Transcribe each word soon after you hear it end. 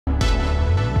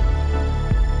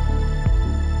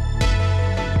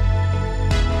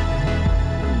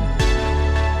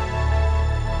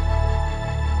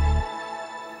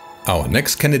Our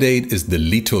next candidate is the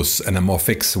Letus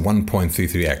AnamorphiX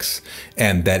 1.33x,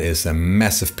 and that is a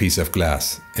massive piece of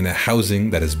glass in a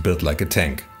housing that is built like a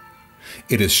tank.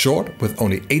 It is short with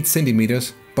only 8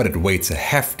 centimeters, but it weighs a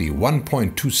hefty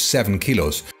 1.27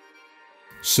 kilos.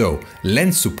 So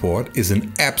lens support is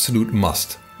an absolute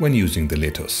must when using the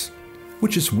Letus,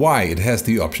 which is why it has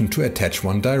the option to attach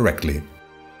one directly.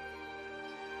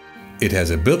 It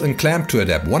has a built-in clamp to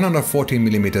adapt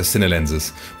 140mm cine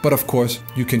lenses, but of course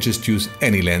you can just use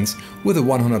any lens with a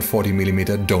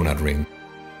 140mm donut ring.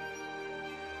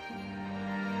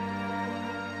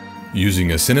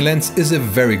 Using a cine lens is a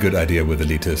very good idea with the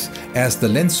Letus, as the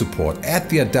lens support at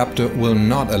the adapter will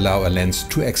not allow a lens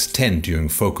to extend during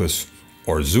focus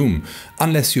or zoom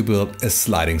unless you build a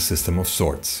sliding system of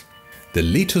sorts. The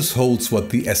Letus holds what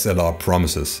the SLR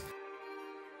promises.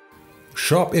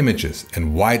 Sharp images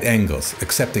and wide angles,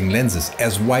 accepting lenses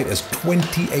as wide as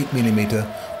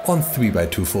 28mm on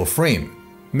 3x2 full frame,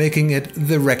 making it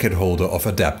the record holder of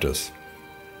adapters.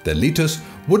 The Letus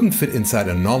wouldn't fit inside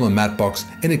a normal matte box,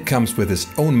 and it comes with its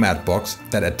own matte box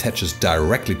that attaches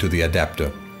directly to the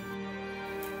adapter.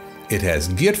 It has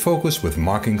geared focus with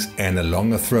markings and a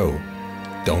longer throw.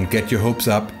 Don't get your hopes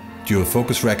up, dual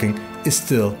focus racking is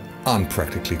still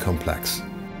unpractically complex.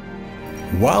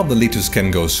 While the Letus can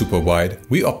go super wide,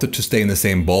 we opted to stay in the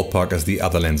same ballpark as the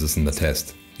other lenses in the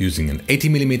test, using an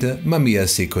 80mm Mamiya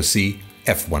Seiko C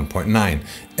f1.9,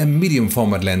 a medium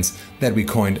format lens that we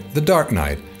coined the Dark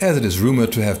Knight, as it is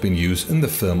rumored to have been used in the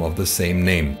film of the same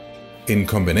name. In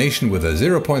combination with a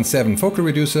 0.7 focal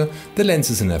reducer, the lens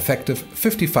is an effective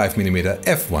 55mm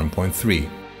f1.3.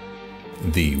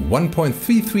 The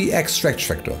 1.33x stretch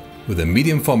factor with a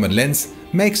medium format lens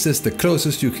makes this the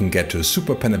closest you can get to a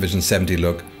Super Panavision 70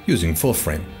 look using full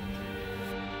frame.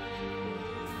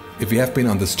 If you have been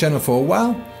on this channel for a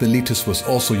while, the Letus was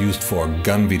also used for a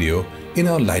gun video in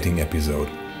our lighting episode.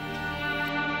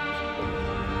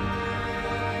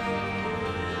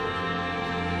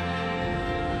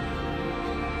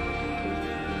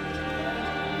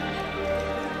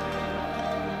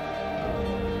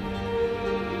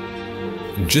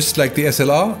 Just like the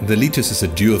SLR, the Letus is a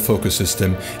dual focus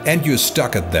system, and you're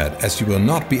stuck at that, as you will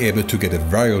not be able to get a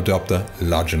variodopter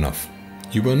large enough.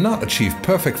 You will not achieve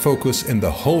perfect focus in the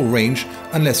whole range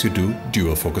unless you do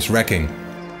dual focus racking.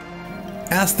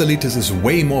 As the Letus is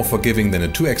way more forgiving than a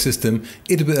 2x system,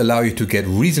 it will allow you to get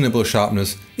reasonable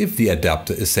sharpness if the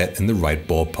adapter is set in the right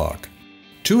ballpark.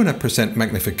 200%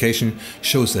 magnification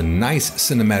shows a nice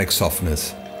cinematic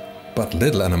softness, but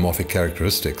little anamorphic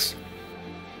characteristics.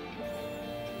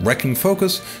 Racking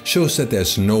focus shows that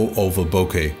there's no oval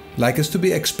bokeh, like is to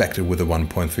be expected with a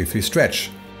 1.33 stretch.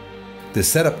 This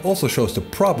setup also shows the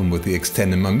problem with the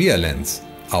extended Mamiya lens.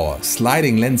 Our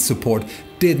sliding lens support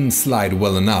didn't slide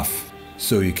well enough,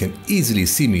 so you can easily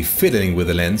see me fiddling with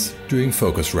the lens during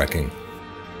focus racking.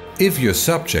 If your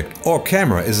subject or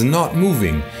camera is not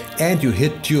moving and you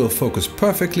hit dual focus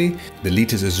perfectly, the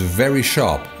Letus is very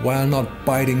sharp while not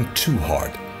biting too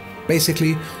hard.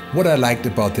 Basically, what I liked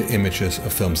about the images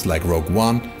of films like Rogue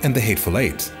One and The Hateful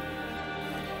Eight.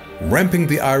 Ramping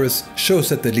the iris shows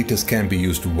that the Letus can be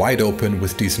used wide open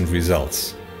with decent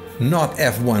results. Not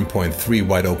f1.3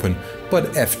 wide open,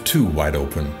 but f2 wide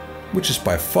open, which is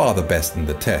by far the best in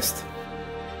the test.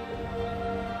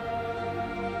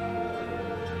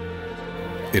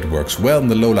 It works well in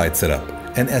the low light setup,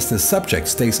 and as the subject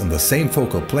stays on the same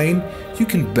focal plane, you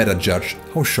can better judge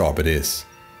how sharp it is.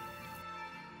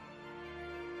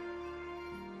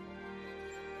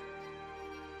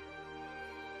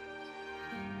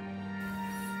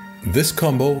 This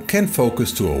combo can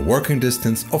focus to a working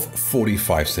distance of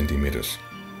 45 centimeters.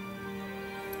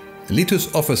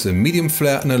 Letus offers a medium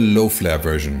flare and a low flare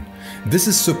version. This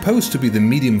is supposed to be the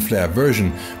medium flare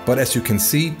version, but as you can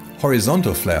see,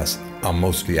 horizontal flares are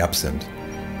mostly absent.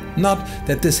 Not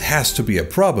that this has to be a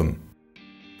problem.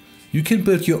 You can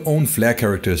build your own flare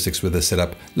characteristics with the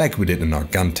setup like we did in our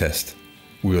gun test.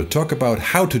 We will talk about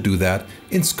how to do that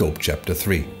in Scope Chapter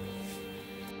 3.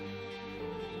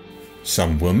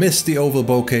 Some will miss the oval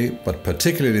bokeh, but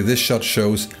particularly this shot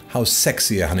shows how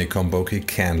sexy a honeycomb bokeh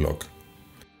can look.